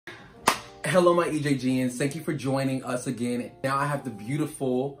Hello, my EJGNs. Thank you for joining us again. Now I have the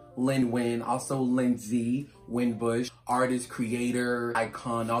beautiful Lynn Wynn, also Lindsay Winbush, artist, creator,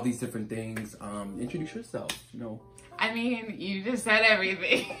 icon, all these different things. Introduce yourself, I mean, you just said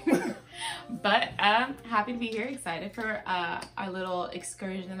everything. But happy to be here, excited for our little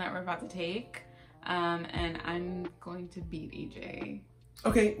excursion that we're about to take. And I'm going to beat EJ.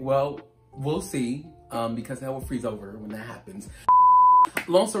 Okay, well, we'll see, because hell will freeze over when that happens.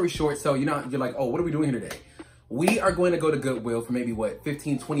 Long story short, so you're like, oh, what are we doing here today? We are going to go to Goodwill for maybe, what,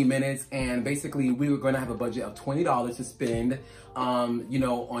 15, 20 minutes. And basically, we were going to have a budget of $20 to spend,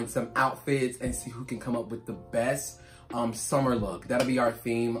 on some outfits and see who can come up with the best summer look. That'll be our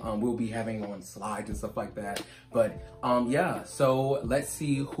theme. We'll be having on slides and stuff like that. But yeah, so let's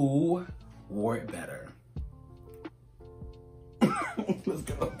see who wore it better. Let's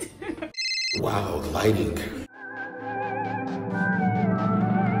go. Wow, lighting.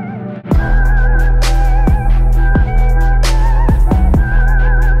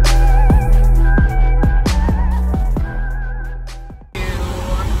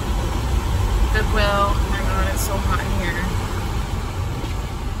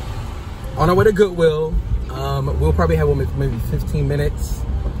 On our way to Goodwill, we'll probably have maybe 15 minutes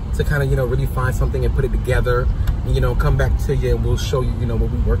to kind of, really find something and put it together. And, come back to you and we'll show you, what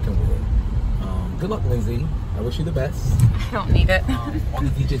we're working with. Good luck, Lindsay. I wish you the best. I don't need it. All the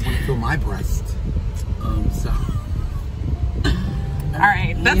DJs want to feel my breast. So. All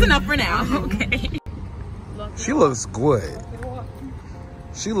right, that's enough for now. Okay. She looks good.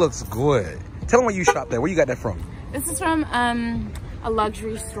 She looks good. Tell them where you shop there. Where you got that from? This is from a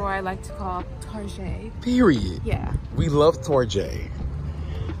luxury store I like to call Target. Period. Yeah. We love Target.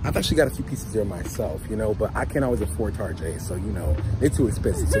 I've actually got a few pieces there myself, but I can't always afford Target, so they're too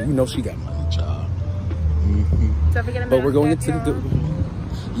expensive. So she got money, child. Don't forget a but we're going mask, into the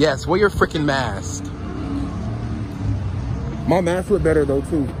Yes, wear your freaking mask. My mask look better though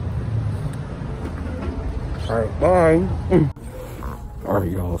too. All right, bye. All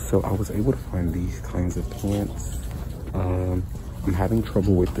right, y'all. So I was able to find these kinds of pants. I'm having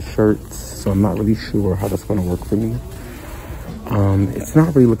trouble with the shirts, so I'm not really sure how that's gonna work for me. It's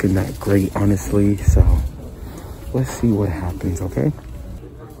not really looking that great, honestly, so let's see what happens, okay?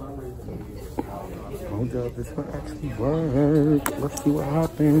 Hold up, this will actually work. Let's see what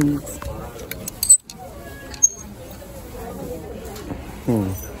happens.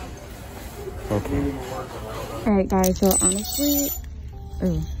 Okay. All right, guys, so honestly,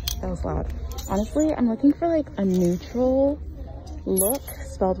 oh, that was loud. Honestly, I'm looking for like a neutral look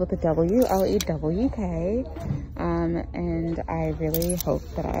spelled with a W, L-E-W-K. And I really hope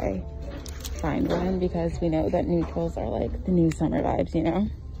that I find one because we know that neutrals are like the new summer vibes,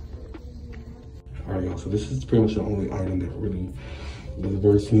 All right, y'all, so this is pretty much the only item that really was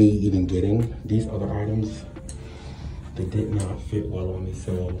worth me even getting. These other items, they did not fit well on me,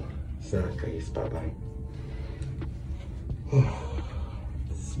 so sad face, bye-bye.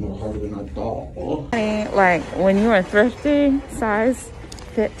 It's more harder than I thought. Like when you are thrifty, size,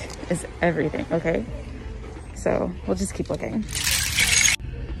 fit is everything, okay? So we'll just keep looking.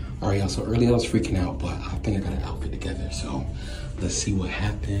 All right, y'all, so earlier I was freaking out, but I think I got an outfit together, so let's see what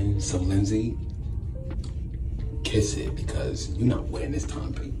happens. So Lindsay, kiss it because you're not winning this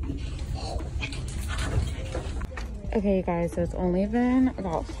time, baby. Oh my God. Okay, guys, so it's only been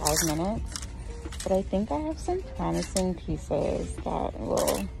about 5 minutes, but I think I have some promising pieces that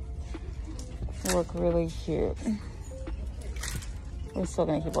will look really cute. We're still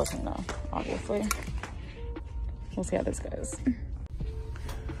gonna keep looking though, obviously. We'll see how this goes.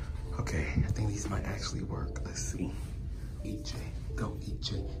 Okay, I think these might actually work. Let's see. EJ, go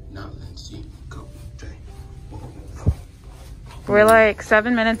EJ, not Lindsay, go EJ. We're like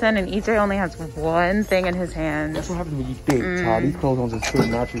 7 minutes in and EJ only has one thing in his hand. That's what happens when you think, child. These clothes don't just fit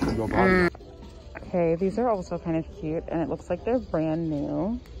naturally from your body. Okay, these are also kind of cute and it looks like they're brand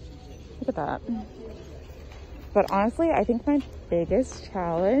new. Look at that. But honestly, I think my biggest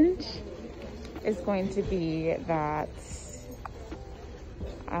challenge is going to be that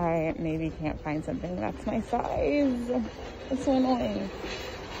I maybe can't find something that's my size. It's so annoying.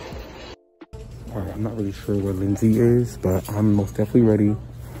 All right, I'm not really sure where Lindsay is, but I'm most definitely ready.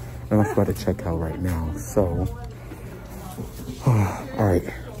 And I'm about to check out right now. So, all right,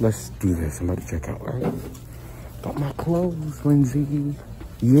 let's do this. I'm about to check out. All right, got my clothes, Lindsay.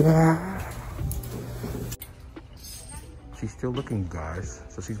 Yeah. She's still looking, guys,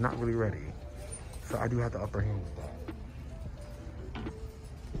 so she's not really ready. So I do have the upper hand with that.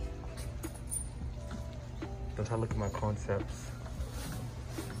 Don't try to look at my concepts.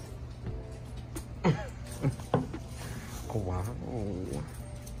 Oh, wow.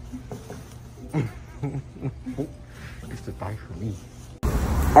 It's the buy for me.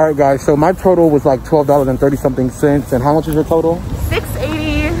 All right, guys. So my total was like $12.30 something cents. And how much is your total?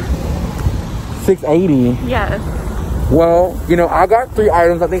 $6.80. $6.80. Yes. Well, you know, I got 3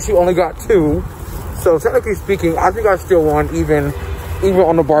 items. I think she only got 2. So technically speaking, I think I still won even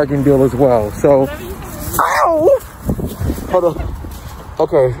on the bargain deal as well. So, ow! Hold on.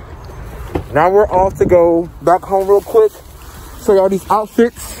 Okay. Now we're off to go back home real quick. Show y'all these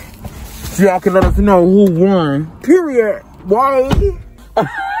outfits. So y'all can let us know who won. Period. Why?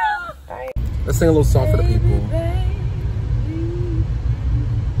 Let's sing a little song for the people.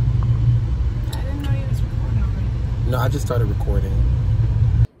 No, I just started recording.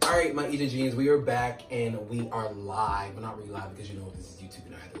 All right, my Ija Jeans, we are back and we are live. Well, not really live because you know this is YouTube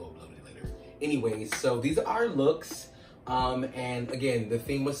and I have to upload it later. Anyways, so these are our looks. And again, the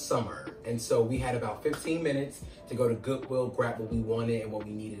theme was summer. And so we had about 15 minutes to go to Goodwill, grab what we wanted and what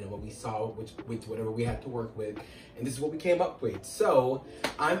we needed and what we saw, with whatever we had to work with. And this is what we came up with. So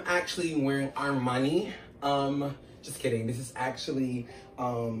I'm actually wearing Armani. Just kidding. This is actually,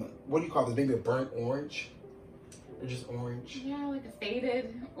 what do you call this? Maybe a burnt orange? Or just orange? Yeah, like a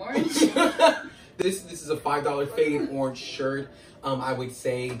faded orange. This is a $5 faded orange shirt. I would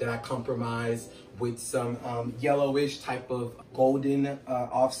say that I compromise with some yellowish type of golden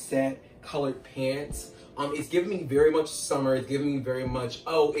offset colored pants. It's giving me very much summer. It's giving me very much,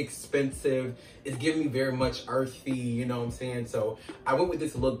 oh, expensive. It's giving me very much earthy, you know what I'm saying? So I went with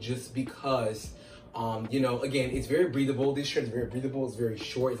this look just because, you know, again, it's very breathable. This shirt is very breathable. It's very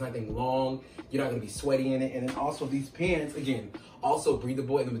short. It's not anything long. You're not going to be sweaty in it. And then also these pants, again, also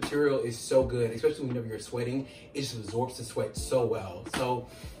breathable. And the material is so good, especially whenever you're sweating. It just absorbs the sweat so well. So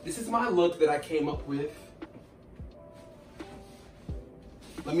this is my look that I came up with.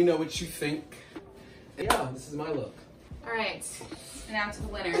 Let me know what you think. And yeah, this is my look. All right, now to the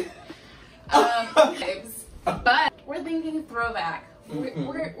winner. But we're thinking throwback.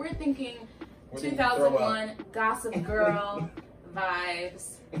 We're thinking 2001 Gossip Girl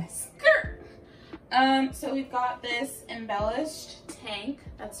vibes. Skirt. So we've got this embellished tank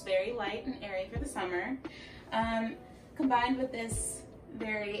that's very light and airy for the summer, combined with this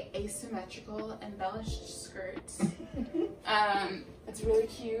very asymmetrical embellished skirt. It's really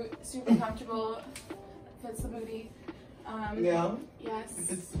cute, super comfortable, fits the booty. Yeah. Yes.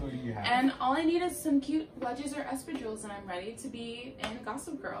 This is what you have. And all I need is some cute wedges or espadrilles and I'm ready to be in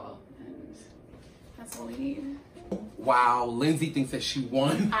Gossip Girl. And that's all we need. Wow, Lindsay thinks that she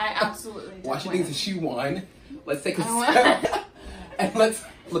won. I absolutely do. Why she thinks that she won. Let's take a step and let's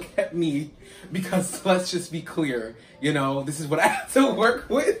look at me, because let's just be clear. You know, this is what I have to work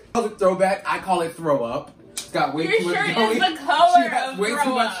with. I call it throwback. I call it throw up. It's got way too much going on. Your shirt is the color of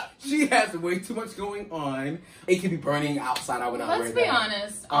throw up. She has way too much going on. It could be burning outside. I would not wear that. Let's be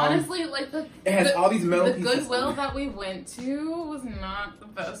honest. Honestly, like it has all these metal pieces. The Goodwill that we went to was not the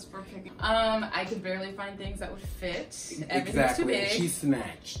best for picking. I could barely find things that would fit. Everything was too big. She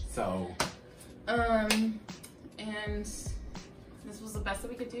snatched. So. And this was the best that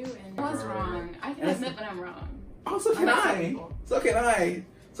we could do, and I was wrong. I can admit when I'm wrong. Oh, so can I. So can I.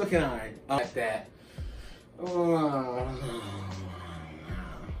 So can I. Like that.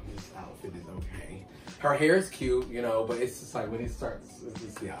 This outfit is okay. Her hair is cute, you know, but it's just like when it starts, let's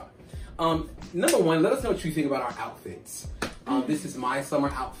just see how. Number one, let us know what you think about our outfits. This is my summer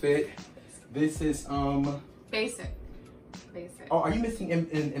outfit. This is basic. Oh, are you missing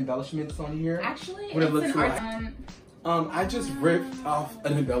embellishments on here? Actually, what it's it looks an like. I just ripped off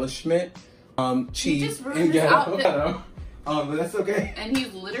an embellishment. Cheap. Just ruined his outfit. But that's okay. And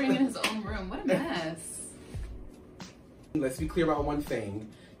he's littering in his own room. What a mess. Let's be clear about one thing,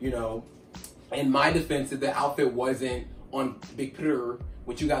 you know, in my defense, if the outfit wasn't on Big Picture,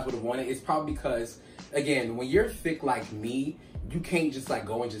 what you guys would have wanted, it's probably because, again, when you're thick like me, you can't just like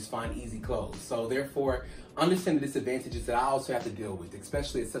go and just find easy clothes. So therefore, understand the disadvantages that I also have to deal with,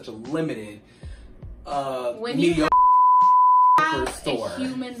 especially at such a limited, when you have store. A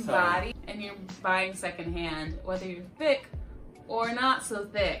human body and you're buying secondhand, whether you're thick or not so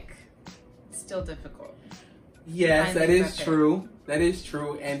thick, it's still difficult. Yes, that is true. That is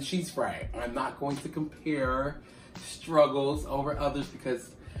true, and she's right. I'm not going to compare struggles over others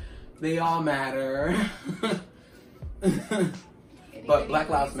because they all matter. But Black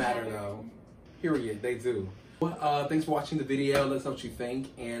Lives Matter, though. Period. They do. Thanks for watching the video. Let us know what you think,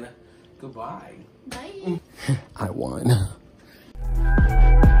 and goodbye. Bye. I won.